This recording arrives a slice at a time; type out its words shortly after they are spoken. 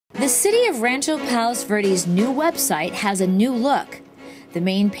City of Rancho Palos Verdes' new website has a new look. The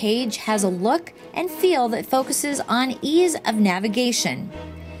main page has a look and feel that focuses on ease of navigation.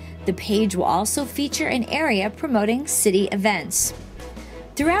 The page will also feature an area promoting city events.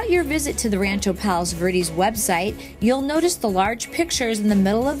 Throughout your visit to the Rancho Palos Verdes website, you'll notice the large pictures in the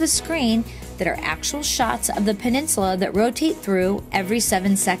middle of the screen that are actual shots of the peninsula that rotate through every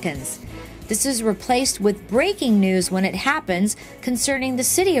 7 seconds. This is replaced with breaking news when it happens concerning the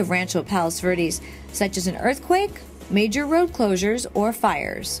city of Rancho Palos Verdes, such as an earthquake, major road closures, or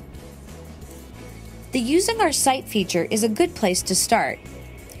fires. The Using Our Site feature is a good place to start.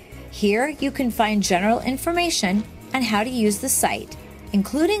 Here you can find general information on how to use the site,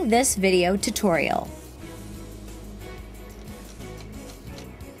 including this video tutorial.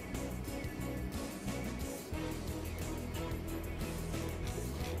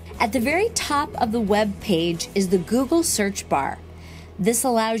 At the very top of the web page is the Google search bar. This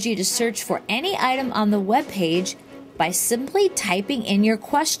allows you to search for any item on the web page by simply typing in your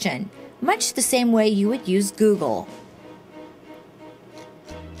question, much the same way you would use Google.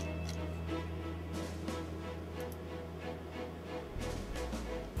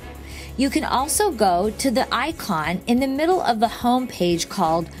 You can also go to the icon in the middle of the home page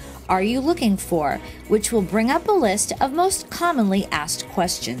called Are You Looking For?, which will bring up a list of most commonly asked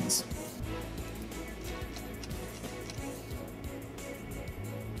questions.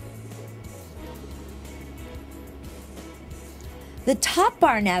 The top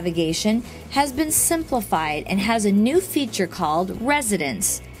bar navigation has been simplified and has a new feature called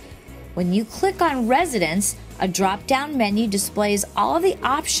Residents. When you click on Residents, a drop-down menu displays all of the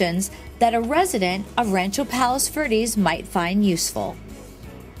options that a resident of Rancho Palos Verdes might find useful.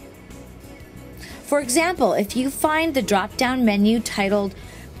 For example, if you find the drop-down menu titled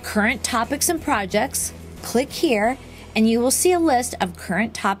Current Topics and Projects, click here and you will see a list of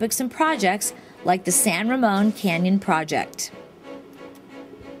current topics and projects like the San Ramon Canyon Project.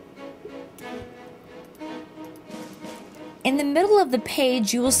 In the middle of the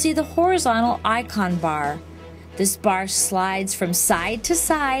page, you will see the horizontal icon bar. This bar slides from side to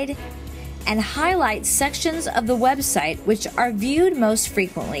side and highlights sections of the website which are viewed most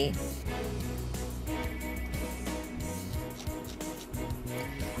frequently.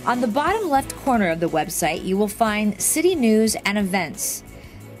 On the bottom left corner of the website, you will find City News and Events.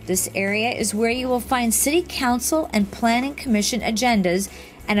 This area is where you will find City Council and Planning Commission agendas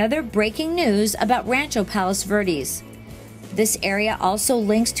and other breaking news about Rancho Palos Verdes. This area also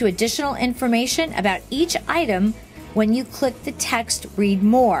links to additional information about each item when you click the text Read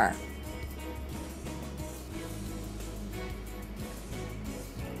More.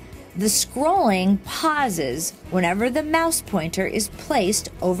 The scrolling pauses whenever the mouse pointer is placed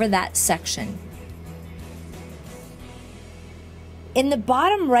over that section. In the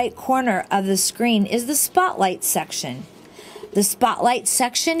bottom right corner of the screen is the Spotlight section. The Spotlight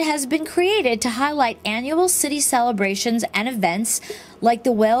section has been created to highlight annual city celebrations and events like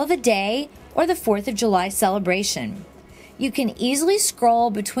the Whale of the Day or the 4th of July celebration. You can easily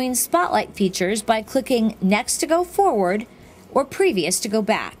scroll between Spotlight features by clicking Next to go forward or Previous to go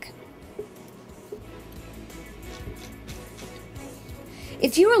back.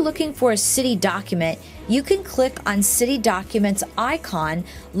 If you are looking for a city document, you can click on City Documents icon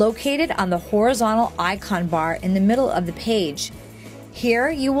located on the horizontal icon bar in the middle of the page. Here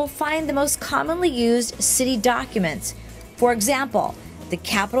you will find the most commonly used city documents. For example, the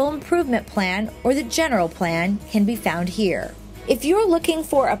Capital Improvement Plan or the General Plan can be found here. If you are looking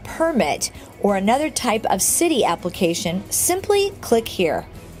for a permit or another type of city application, simply click here.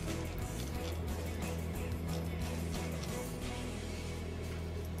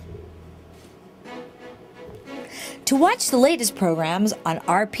 To watch the latest programs on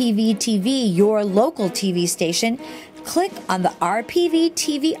RPV TV, your local TV station, click on the RPV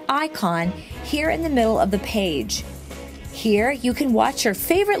TV icon here in the middle of the page. Here you can watch your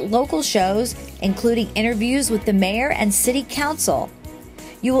favorite local shows, including interviews with the mayor and city council.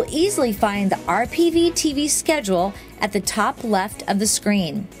 You will easily find the RPV TV schedule at the top left of the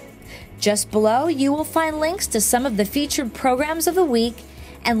screen. Just below, you will find links to some of the featured programs of the week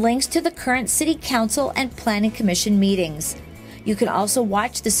and links to the current City Council and Planning Commission meetings. You can also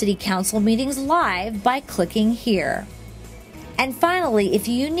watch the City Council meetings live by clicking here. And finally, if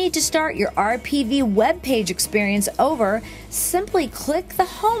you need to start your RPV webpage experience over, simply click the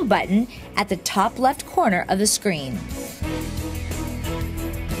Home button at the top left corner of the screen.